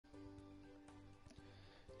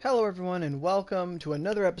Hello everyone and welcome to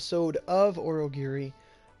another episode of Aurogiri.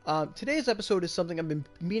 Today's episode is something I've been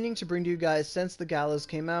meaning to bring to you guys since the Galas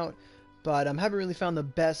came out, but I haven't really found the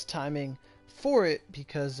best timing for it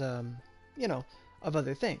because, of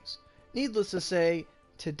other things. Needless to say,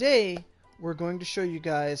 today we're going to show you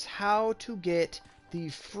guys how to get the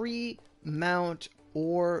free mount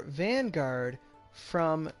or Vanguard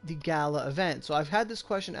from the Gala event. So I've had this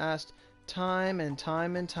question asked time and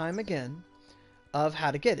time and time again of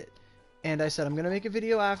how to get it. And I said I'm going to make a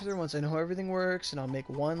video after once I know how everything works, and I'll make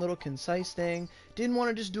one little concise thing. Didn't want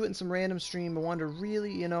to just do it in some random stream. I wanted to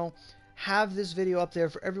really, have this video up there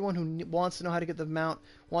for everyone who wants to know how to get the mount,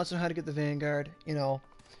 wants to know how to get the Vanguard,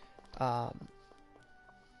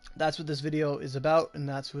 that's what this video is about, and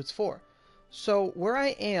that's who it's for. So where I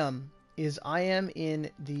am is I am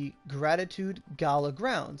in the Gratitude Gala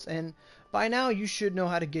grounds, and by now you should know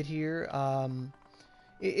how to get here.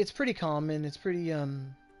 It's pretty common. It's pretty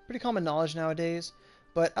common knowledge nowadays.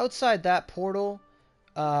 But outside that portal,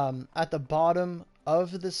 at the bottom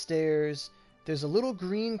of the stairs, there's a little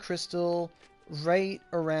green crystal right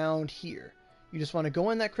around here. You just want to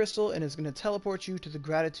go in that crystal, and it's going to teleport you to the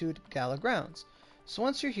Gratitude Gala grounds. So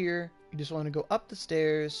once you're here, you just want to go up the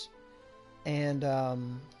stairs, and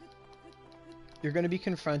you're going to be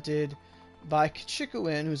confronted by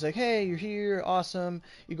Kachikuin, who's like, hey, you're here, awesome.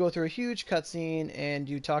 You go through a huge cutscene, and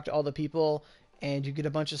you talk to all the people, and you get a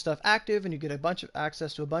bunch of stuff active, and you get a bunch of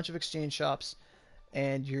access to a bunch of exchange shops,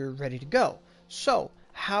 and you're ready to go. So,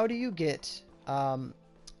 how do you get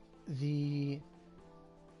the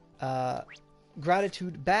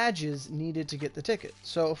gratitude badges needed to get the ticket?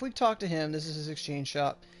 So, if we talk to him, this is his exchange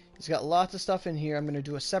shop. He's got lots of stuff in here. I'm going to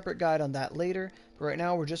do a separate guide on that later, but right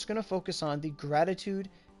now we're just going to focus on the gratitude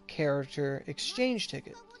character exchange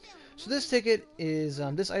ticket. So this ticket is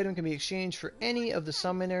this item can be exchanged for any of the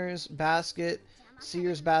summoners basket,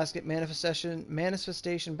 seer's basket,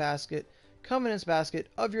 manifestation basket, covenant's basket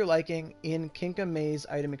of your liking in Kinka May's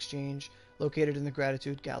item exchange located in the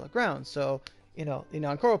Gratitude Gala grounds. So the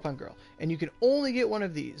non-Koropan girl, and you can only get one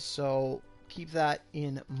of these, so keep that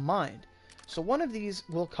in mind. So one of these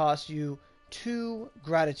will cost you 2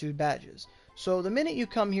 gratitude badges. So the minute you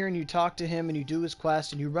come here and you talk to him and you do his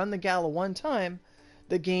quest and you run the Gala one time,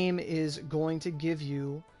 the game is going to give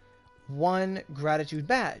you 1 gratitude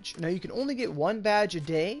badge. Now you can only get 1 badge a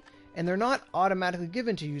day, and they're not automatically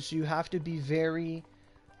given to you, so you have to be very,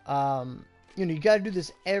 you got to do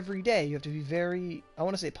this every day. You have to be very, I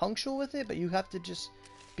want to say punctual with it, but you have to just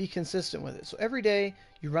be consistent with it. So every day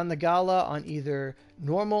you run the Gala on either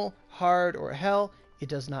normal, hard, or hell. It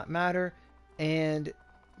does not matter, and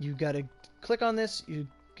you got to click on this. It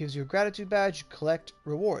gives you a gratitude badge. You collect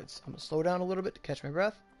rewards. I'm going to slow down a little bit to catch my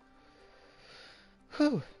breath.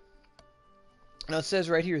 Whew. Now it says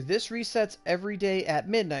right here, this resets every day at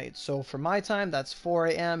midnight. So for my time, that's 4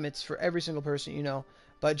 a.m. It's for every single person,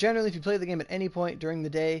 But generally, if you play the game at any point during the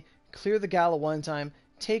day, clear the Gala one time,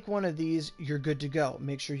 take one of these, you're good to go.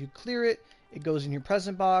 Make sure you clear it. It goes in your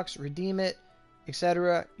present box, redeem it,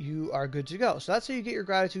 etc. You are good to go. So that's how you get your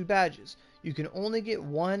gratitude badges. You can only get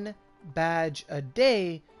 1 badge a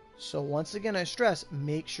day, so once again I stress,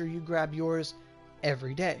 make sure you grab yours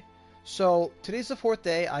every day. So today's the 4th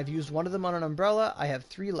day. I've used 1 of them on an umbrella. I have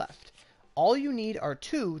 3 left. All you need are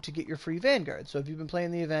 2 to get your free Vanguard. So if you've been playing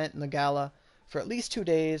the event and the Gala for at least 2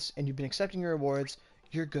 days and you've been accepting your rewards,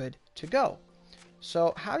 you're good to go.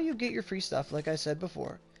 So how do you get your free stuff? Like I said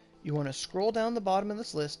before, you want to scroll down the bottom of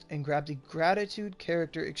this list and grab the gratitude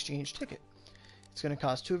character exchange ticket. It's going to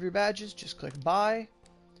cost 2 of your badges. Just click buy.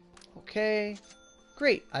 Okay,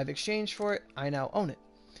 great, I've exchanged for it, I now own it.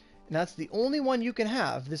 And that's the only one you can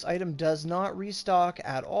have. This item does not restock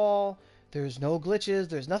at all. There's no glitches,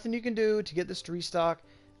 there's nothing you can do to get this to restock.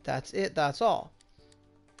 That's it, that's all.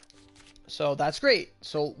 So that's great.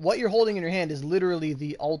 So what you're holding in your hand is literally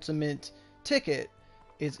the ultimate ticket.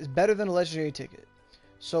 It's better than a legendary ticket.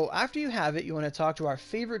 So after you have it, you want to talk to our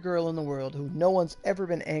favorite girl in the world who no one's ever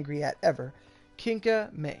been angry at ever, Kinka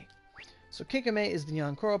May. So Kinka May is the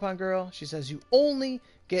young Koropan girl. She says you only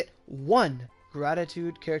get 1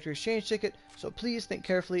 gratitude character exchange ticket, so please think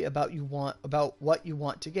carefully about what you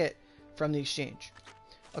want to get from the exchange.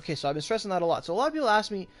 Okay, so I've been stressing that a lot. So a lot of people ask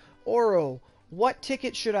me, Oro, what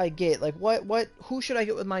ticket should I get? Like who should I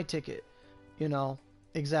get with my ticket?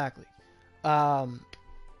 Exactly.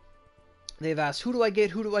 They've asked, who do I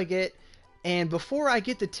get? And before I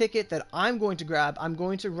get the ticket that I'm going to grab, I'm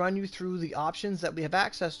going to run you through the options that we have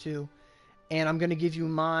access to, and I'm going to give you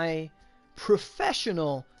my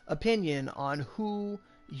professional opinion on who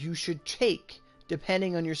you should take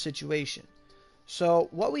depending on your situation. So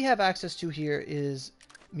what we have access to here is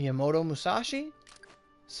Miyamoto Musashi,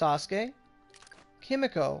 Sasuke,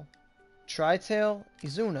 Kimiko, Tri-Tail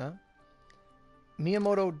Izuna,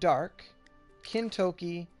 Miyamoto Dark,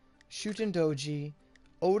 Kintoki, Shutendoji,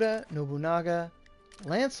 Oda Nobunaga,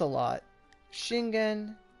 Lancelot,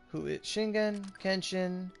 Shingen,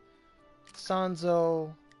 Kenshin,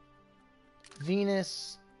 Sanzo,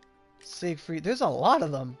 Venus, Siegfried. There's a lot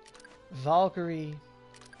of them. Valkyrie,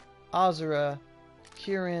 Azura,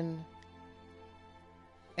 Kirin,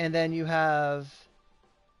 and then you have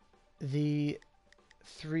the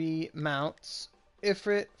 3 mounts,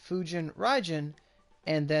 Ifrit, Fujin, Raijin,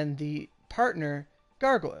 and then the partner,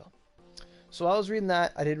 Gargoyle. So I was reading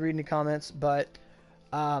that. I didn't read any comments, but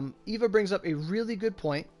Eva brings up a really good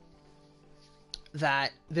point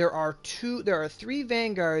that there are 3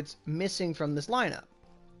 Vanguards missing from this lineup.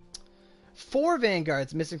 4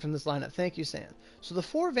 Vanguards missing from this lineup. Thank you, Sam. So the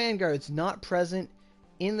 4 Vanguards not present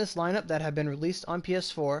in this lineup that have been released on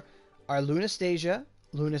PS4 are Lunastasia,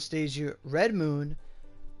 Red Moon,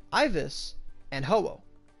 Ivys, and Ho-Oh.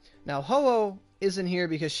 Now, Ho-Oh isn't here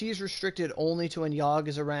because she's restricted only to when Yogg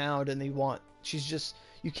is around and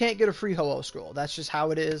you can't get a free Ho-Oh scroll. That's just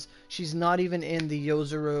how it is. She's not even in the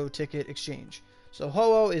Yozuru ticket exchange. So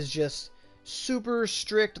Ho-Oh is just super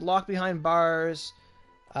strict, locked behind bars,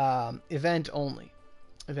 event only.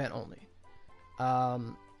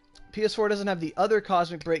 PS4 doesn't have the other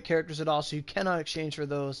Cosmic Break characters at all, so you cannot exchange for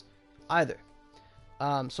those either.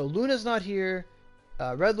 So Luna's not here,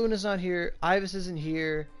 Red Luna's not here, Ivys isn't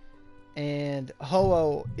here, and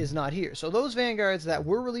Ho-Oh is not here. So those Vanguards that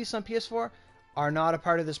were released on PS4 are not a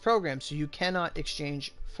part of this program, so you cannot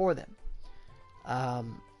exchange for them.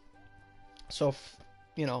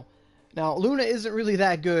 Now Luna isn't really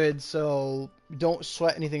that good, so don't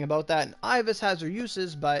sweat anything about that. And Ivys has her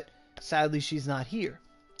uses, but sadly she's not here.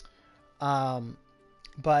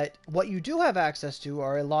 But what you do have access to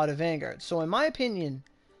are a lot of Vanguards. So in my opinion,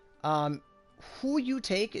 who you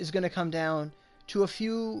take is going to come down to a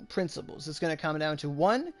few principles. It's going to come down to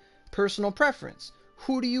 1, personal preference.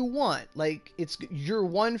 Who do you want? Like, it's your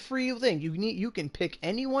one free thing. You can pick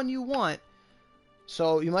anyone you want,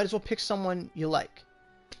 so you might as well pick someone you like.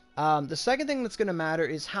 The second thing that's going to matter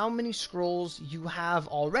is how many scrolls you have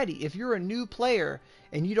already. If you're a new player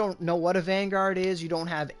and you don't know what a Vanguard is, you don't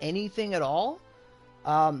have anything at all,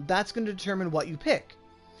 that's going to determine what you pick.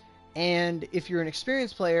 And if you're an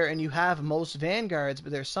experienced player and you have most Vanguards,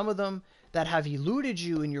 but there's some of them that have eluded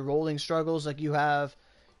you in your rolling struggles, like you have,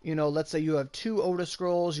 let's say you have 2 Oda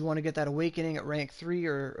scrolls, you want to get that Awakening at rank 3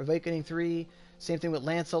 or Awakening 3, same thing with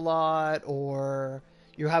Lancelot, or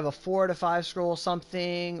you have a 4 out of 5 scroll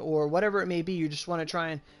something, or whatever it may be, you just want to try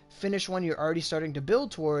and finish one you're already starting to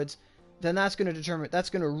build towards, then that's going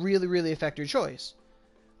to really, really affect your choice.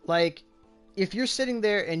 Like, if you're sitting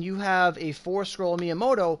there and you have a 4 scroll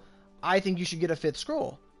Miyamoto, I think you should get a 5th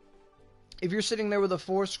scroll. If you're sitting there with a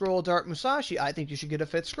 4 scroll Dark Musashi, I think you should get a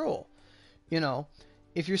 5th scroll.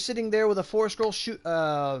 If you're sitting there with a 4 scroll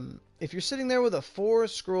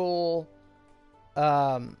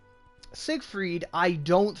Siegfried, I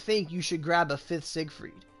don't think you should grab a 5th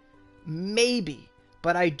Siegfried. Maybe,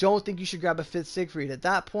 but I don't think you should grab a 5th Siegfried. At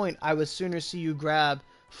that point, I would sooner see you grab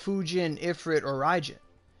Fujin, Ifrit, or Raijin.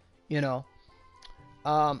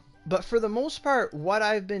 But for the most part, what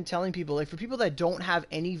I've been telling people, like for people that don't have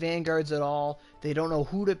any Vanguards at all, they don't know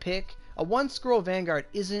who to pick, a 1 scroll Vanguard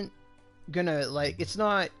isn't gonna, it's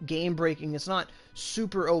not game breaking, it's not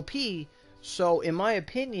super OP. So in my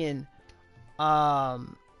opinion, I've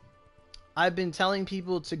been telling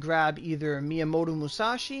people to grab either Miyamoto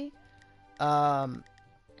Musashi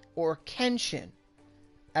or Kenshin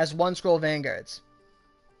as 1 scroll Vanguards.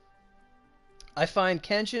 I find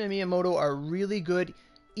Kenshin and Miyamoto are really good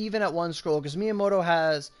even at 1 scroll, because Miyamoto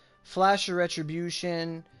has Flash of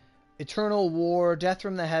Retribution, Eternal War, Death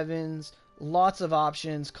from the Heavens, lots of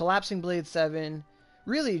options, Collapsing Blade 7,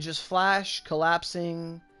 really just Flash,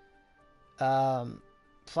 Collapsing,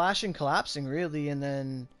 Flash and Collapsing really, and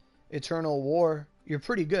then Eternal War. You're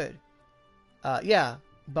pretty good. But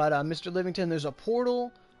Mr. Livington, there's a portal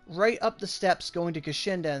right up the steps going to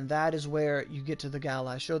Kashinda, and that is where you get to the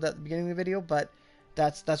Gala. I showed that at the beginning of the video, but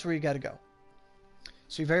that's where you got to go.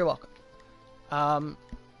 So you're very welcome.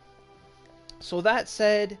 So that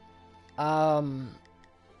said, not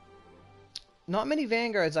many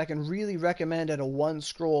Vanguards I can really recommend at a 1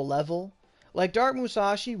 scroll level. Like Dark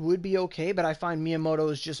Musashi would be okay, but I find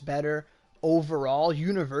Miyamoto is just better overall,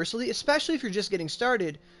 universally, especially if you're just getting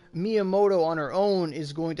started. Miyamoto on her own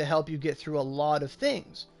is going to help you get through a lot of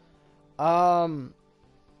things.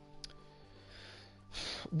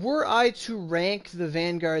 Were I to rank the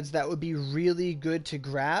Vanguards that would be really good to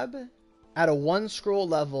grab at a 1 scroll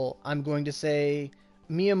level, I'm going to say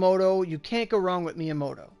Miyamoto, you can't go wrong with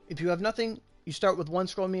Miyamoto. If you have nothing, you start with 1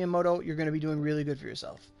 scroll Miyamoto, you're going to be doing really good for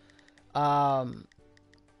yourself. I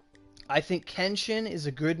think Kenshin is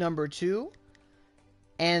a good number 2.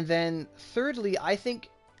 And then thirdly, I think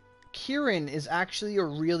Kirin is actually a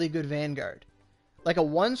really good Vanguard. Like a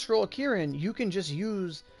 1 scroll Kirin, you can just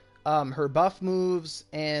use her buff moves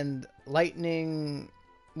and lightning,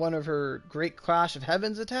 one of her Great Clash of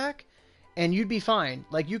Heavens attack, and you'd be fine.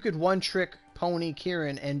 Like you could 1-trick Pony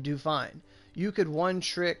Kirin and do fine. You could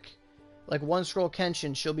 1-trick, like 1 scroll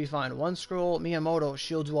Kenshin, she'll be fine. 1 scroll Miyamoto,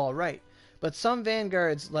 she'll do all right. But some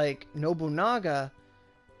Vanguards like Nobunaga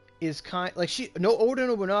is Oda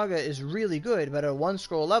Nobunaga is really good, but at a 1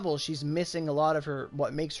 scroll level, she's missing a lot of her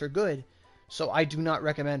what makes her good. So I do not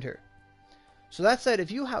recommend her. So that said,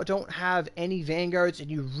 if you don't have any Vanguards and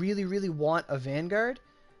you really, really want a Vanguard,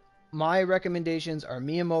 my recommendations are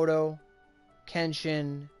Miyamoto,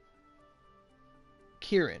 Kenshin,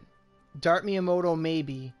 Kirin, Dart Miyamoto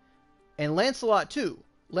maybe, and Lancelot too.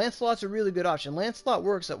 Lancelot's a really good option. Lancelot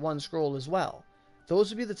works at 1 scroll as well. Those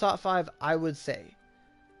would be the top 5 I would say.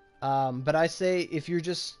 But I say if you're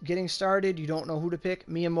just getting started, you don't know who to pick,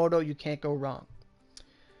 Miyamoto, you can't go wrong.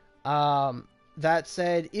 That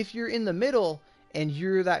said, if you're in the middle and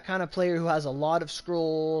you're that kind of player who has a lot of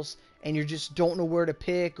scrolls and you just don't know where to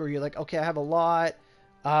pick, or you're like, okay, I have a lot,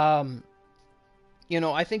 I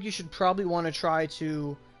think you should probably want to try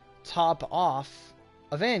to top off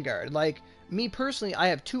a Vanguard. Like, me personally, I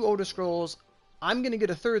have 2 Oda scrolls. I'm going to get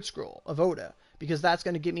a 3rd scroll of Oda, because that's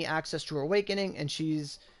going to give me access to her Awakening, and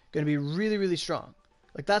she's going to be really, really strong.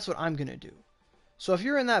 Like, that's what I'm going to do. So if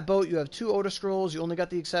you're in that boat, you have 2 Oda scrolls, you only got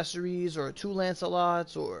the accessories, or 2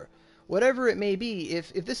 Lancelots, or whatever it may be,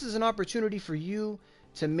 if this is an opportunity for you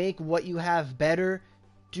to make what you have better,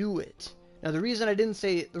 do it. Now, the reason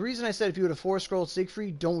I said if you had a 4 scroll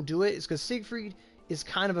Siegfried, don't do it, is because Siegfried is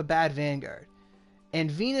kind of a bad Vanguard.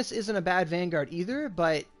 And Venus isn't a bad Vanguard either,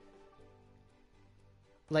 but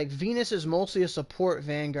like Venus is mostly a support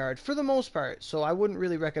Vanguard for the most part, so I wouldn't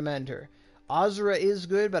really recommend her. Azura is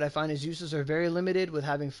good, but I find his uses are very limited with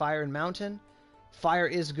having Fire and Mountain. Fire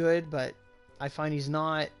is good, but I find he's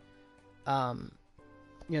not, that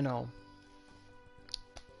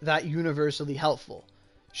universally helpful.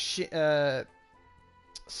 Sanzo,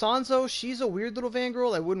 she's a weird little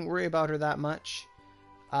Vanguard. I wouldn't worry about her that much.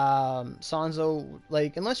 Sanzo,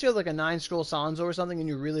 like, unless you have like a 9 scroll Sanzo or something and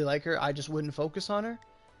you really like her, I just wouldn't focus on her.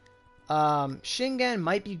 Shingen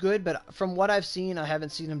might be good, but from what I've seen, I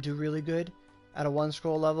haven't seen him do really good at a 1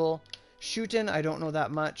 scroll level. Shuten, I don't know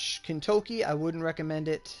that much. Kintoki, I wouldn't recommend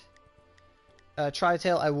it.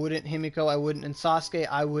 Tri-Tail, I wouldn't. Himiko, I wouldn't. And Sasuke,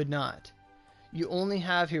 I would not. You only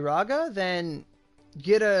have Hiraga, then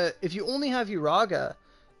if you only have Hiraga,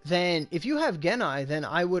 then if you have Genai, then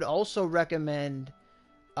I would also recommend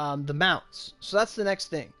the mounts. So that's the next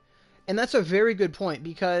thing. And that's a very good point,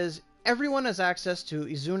 because everyone has access to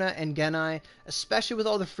Izuna and Genai, especially with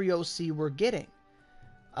all the free OC we're getting.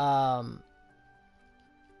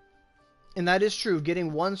 And that is true.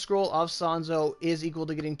 Getting 1 scroll of Sanzo is equal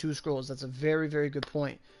to getting 2 scrolls. That's a very, very good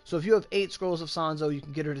point. So if you have 8 scrolls of Sanzo, you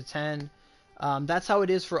can get her to 10. That's how it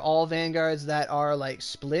is for all Vanguards that are like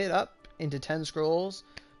split up into 10 scrolls.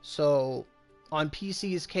 So on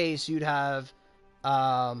PC's case, you'd have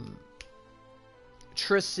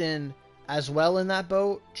Tristan as well in that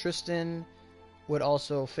boat. Tristan would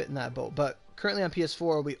also fit in that boat. But currently on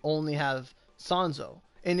PS4, we only have Sanzo.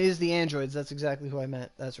 And it is the androids. That's exactly who I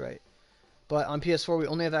meant. That's right. But on PS4, we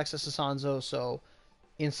only have access to Sanzo. So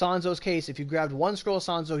in Sanzo's case, if you grabbed 1 scroll of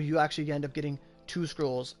Sanzo, you actually end up getting 2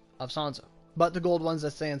 scrolls of Sanzo. But the gold ones,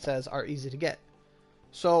 as Saiyan says, are easy to get.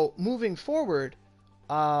 So moving forward,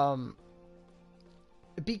 because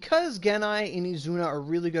Genai and Izuna are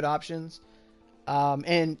really good options,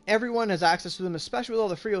 and everyone has access to them, especially with all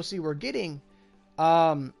the free OC we're getting,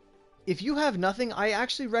 if you have nothing, I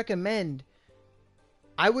actually recommend,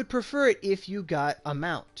 I would prefer it if you got a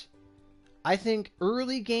mount. I think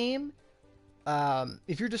early game,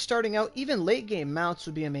 if you're just starting out, even late game, mounts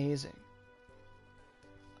would be amazing.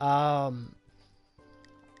 And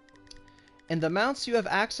the mounts you have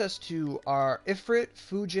access to are Ifrit,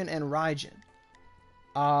 Fujin, and Raijin.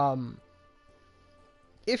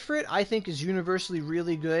 Ifrit, I think, is universally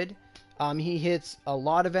really good. He hits a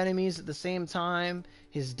lot of enemies at the same time.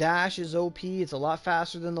 His dash is OP. It's a lot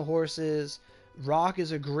faster than the horses. Rock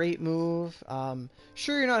is a great move.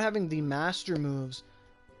 Sure, you're not having the master moves,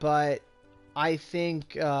 but I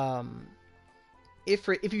think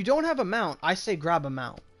Ifrit, if you don't have a mount, I say grab a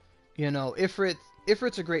mount.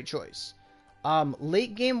 Ifrit's a great choice.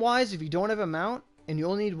 Late game wise, if you don't have a mount and you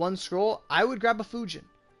only need 1 scroll, I would grab a Fujin.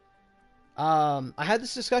 I had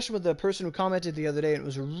this discussion with the person who commented the other day, and it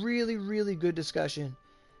was a really, really good discussion.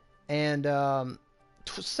 And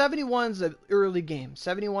 71's an early game.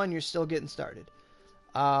 71, you're still getting started.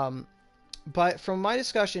 But from my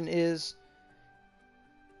discussion is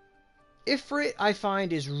Ifrit, I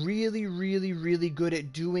find, is really, really, really good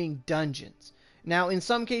at doing dungeons. Now, in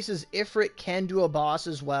some cases, Ifrit can do a boss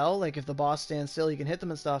as well. Like, if the boss stands still, you can hit them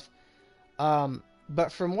and stuff.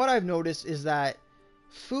 But from what I've noticed is that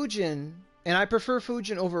Fujin, and I prefer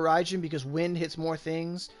Fujin over Raijin because wind hits more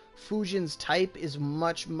things. Fujin's type is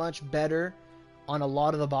much, much better on a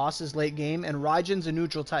lot of the bosses late game, and Raijin's a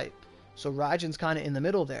neutral type. So Raijin's kind of in the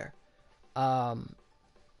middle there.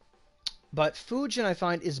 But Fujin, I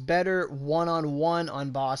find, is better one-on-one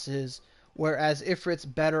on bosses, whereas Ifrit's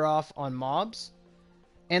better off on mobs.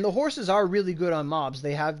 And the horses are really good on mobs.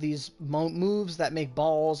 They have these moves that make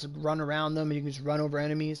balls run around them, and you can just run over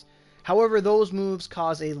enemies. However, those moves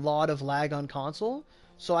cause a lot of lag on console,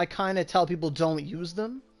 so I kind of tell people don't use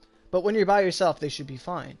them. But when you're by yourself, they should be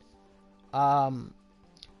fine. So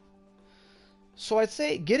I'd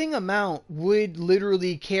say getting a mount would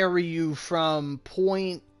literally carry you from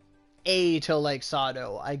point A to like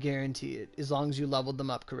Sado, I guarantee it, as long as you leveled them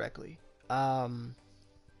up correctly.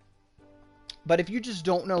 But if you just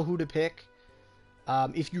don't know who to pick,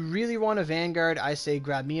 if you really want a Vanguard, I say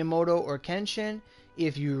grab Miyamoto or Kenshin.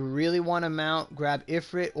 If you really want to mount, grab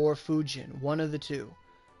Ifrit or Fujin, one of the two.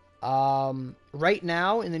 Right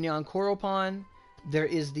now in the Nyan Koropan, there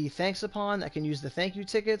is the Thanksupon that can use the thank you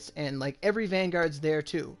tickets, and like every Vanguard's there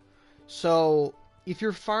too. So if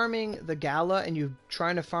you're farming the Gala and you're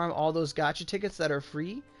trying to farm all those gacha tickets that are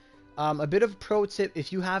free, a bit of a pro tip,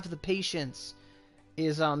 if you have the patience,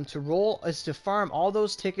 is to farm all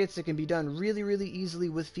those tickets. It can be done really, really easily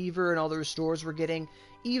with Fever and all the restores we're getting,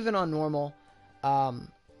 even on normal.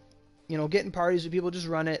 You know, get in parties with people, just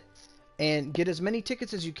run it and get as many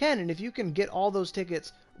tickets as you can. And if you can get all those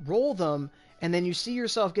tickets, roll them, and then you see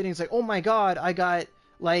yourself getting, it's like, oh my god, I got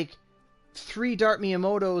like 3 Dart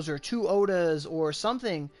Miyamotos or 2 Odas or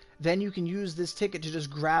something, then you can use this ticket to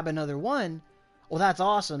just grab another one. Well, that's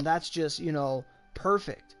awesome. That's just, you know,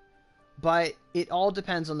 perfect. But it all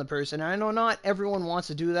depends on the person. And I know not everyone wants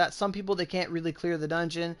to do that. Some people, they can't really clear the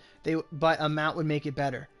dungeon, but a mount would make it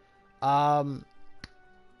better.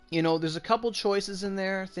 You know, there's a couple choices in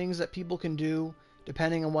there, things that people can do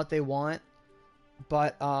depending on what they want.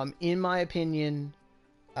 But in my opinion,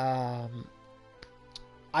 I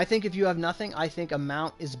think if you have nothing, I think a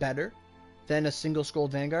mount is better than a single scroll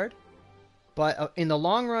Vanguard. But in the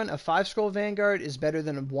long run, a 5-scroll Vanguard is better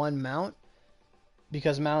than a 1 mount,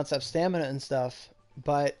 because mounts have stamina and stuff.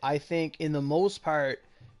 But I think in the most part,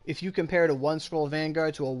 if you compare a 1-scroll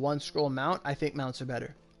Vanguard to a 1-scroll mount, I think mounts are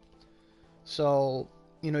better. So,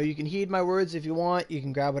 you know, you can heed my words if you want. You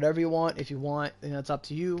can grab whatever you want if you want, and that's up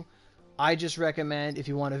to you. I just recommend, if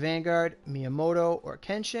you want a Vanguard, Miyamoto or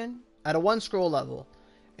Kenshin at a 1-scroll level.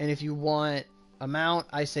 And if you want a mount,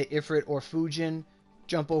 I say Ifrit or Fujin.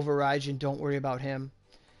 Jump over Raijin, don't worry about him.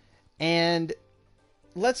 And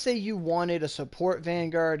let's say you wanted a support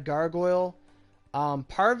Vanguard, Gargoyle.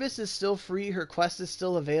 Parvis is still free, her quest is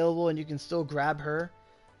still available, and you can still grab her.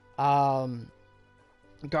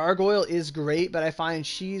 Gargoyle is great, but I find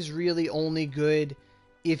she's really only good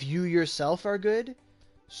if you yourself are good.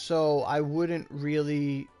 So I wouldn't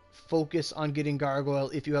really focus on getting Gargoyle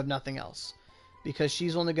if you have nothing else, because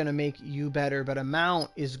she's only going to make you better. But a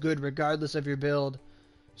mount is good regardless of your build.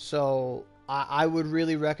 So I would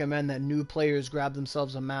really recommend that new players grab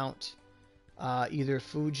themselves a mount, either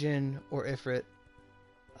Fujin or Ifrit.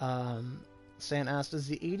 San asked, does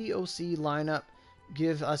the 80 OC lineup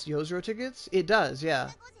give us Yozoro tickets? It does, yeah.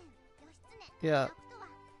 Yeah.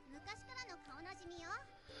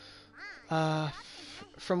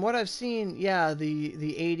 From what I've seen, yeah,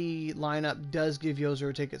 the 80 lineup does give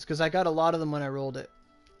Yozoro tickets, because I got a lot of them when I rolled it.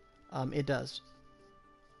 It does.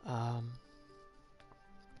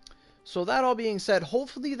 So that all being said,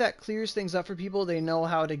 hopefully that clears things up for people. They know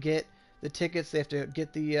how to get the tickets. They have to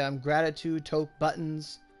get the gratitude toke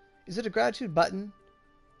buttons. Is it a gratitude button?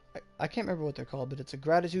 I can't remember what they're called, but it's a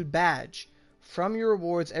gratitude badge. From your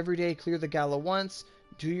rewards every day, clear the Gala once,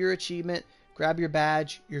 do your achievement, grab your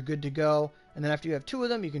badge, you're good to go. And then after you have 2 of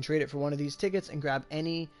them, you can trade it for one of these tickets and grab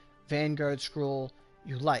any Vanguard scroll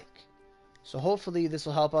you like. So hopefully this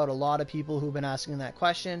will help out a lot of people who've been asking that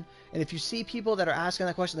question. And if you see people that are asking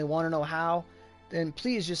that question, they want to know how, then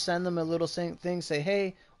please just send them a little thing. Say,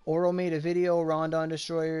 hey, Oro made a video,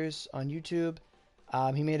 Randandestroyers on YouTube.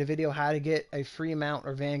 He made a video how to get a free mount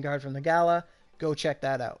or Vanguard from the Gala. Go check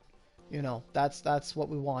that out. You know, that's what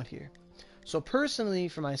we want here. So personally,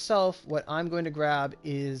 for myself, what I'm going to grab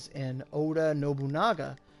is an Oda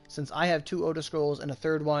Nobunaga, since I have 2 Oda scrolls and a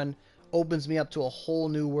third one opens me up to a whole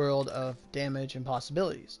new world of damage and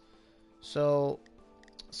possibilities. So,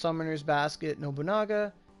 Summoner's Basket,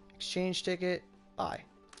 Nobunaga, exchange ticket, buy.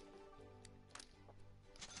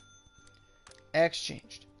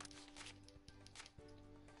 Exchanged.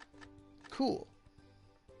 Cool.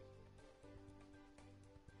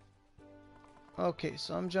 Okay,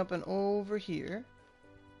 so I'm jumping over here.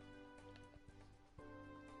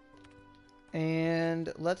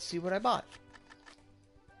 And let's see what I bought.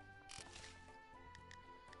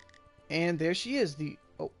 And there she is.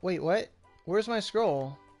 Oh, wait, what? Where's my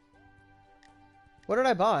scroll? What did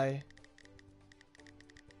I buy?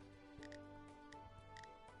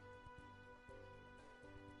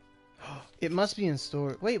 It must be in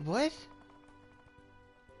store. Wait, what?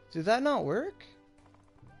 Did that not work?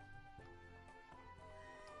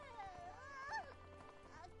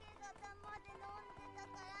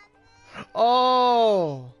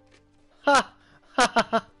 Oh! Ha!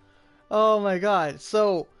 Oh my god.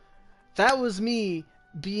 So, that was me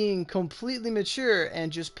being completely mature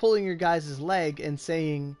and just pulling your guys' leg and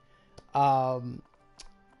saying,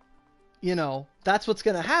 you know, that's what's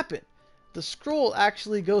gonna happen. The scroll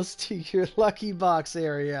actually goes to your lucky box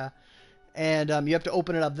area, and you have to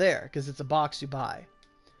open it up there because it's a box you buy.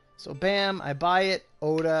 So bam, I buy it.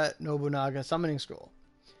 Oda Nobunaga Summoning Scroll.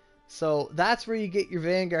 So that's where you get your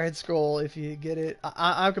Vanguard scroll if you get it.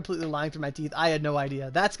 I'm completely lying through my teeth. I had no idea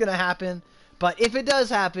that's gonna happen, but if it does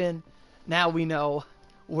happen, now we know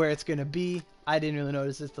where it's gonna be. I didn't really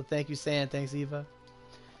notice this, so thank you, San. Thanks, Eva.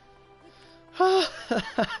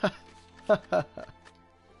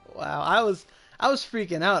 Wow, I was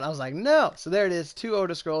freaking out. I was like, no. So there it is, 2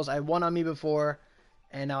 Oda scrolls. I had 1 on me before,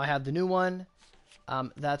 and now I have the new one.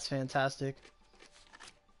 That's fantastic.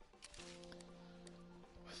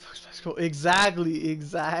 What the fuck's my scroll?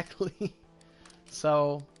 Exactly.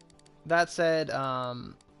 So that said, I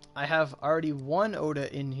have already 1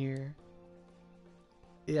 Oda in here.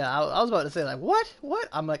 Yeah, I was about to say, like, what?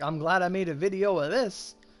 I'm like, I'm glad I made a video of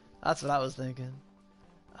this. That's what I was thinking.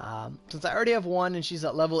 Since I already have 1 and she's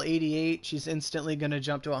at level 88, she's instantly going to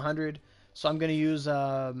jump to 100. So I'm going to use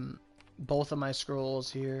both of my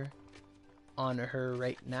scrolls here on her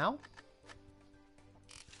right now.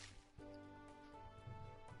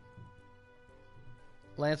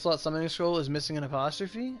 Lancelot Summoning Scroll is missing an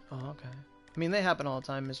apostrophe? Oh, okay. I mean, they happen all the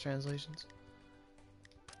time, mistranslations.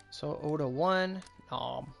 So Oda 1,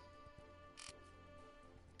 nom.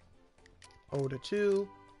 Oda 2,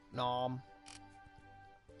 nom.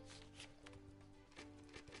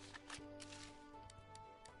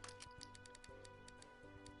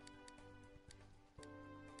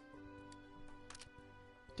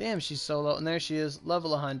 Damn, she's so low. And there she is,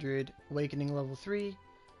 level 100, awakening level 3,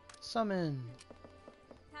 summon.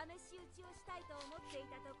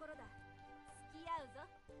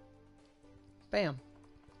 Bam.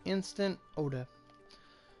 Instant Oda.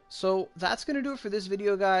 So that's going to do it for this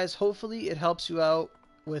video, guys. Hopefully it helps you out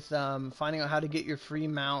with finding out how to get your free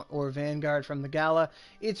mount or Vanguard from the Gala.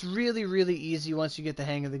 It's really, really easy once you get the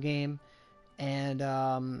hang of the game. And,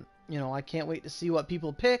 you know, I can't wait to see what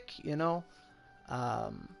people pick, you know.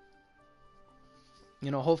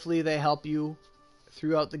 Hopefully they help you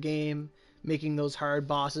throughout the game, making those hard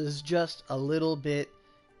bosses just a little bit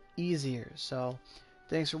easier. So,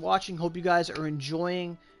 thanks for watching. Hope you guys are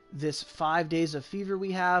enjoying this 5 days of fever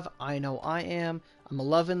we have. I know I am. I'm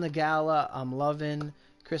loving the Gala. I'm loving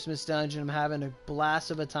Christmas Dungeon. I'm having a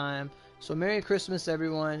blast of a time. So, Merry Christmas,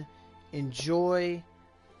 everyone. Enjoy,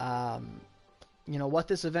 what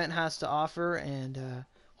this event has to offer, and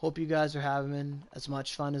hope you guys are having as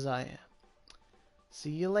much fun as I am.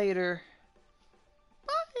 See you later.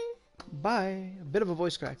 Bye. Bye. A bit of a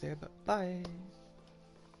voice crack there, but bye.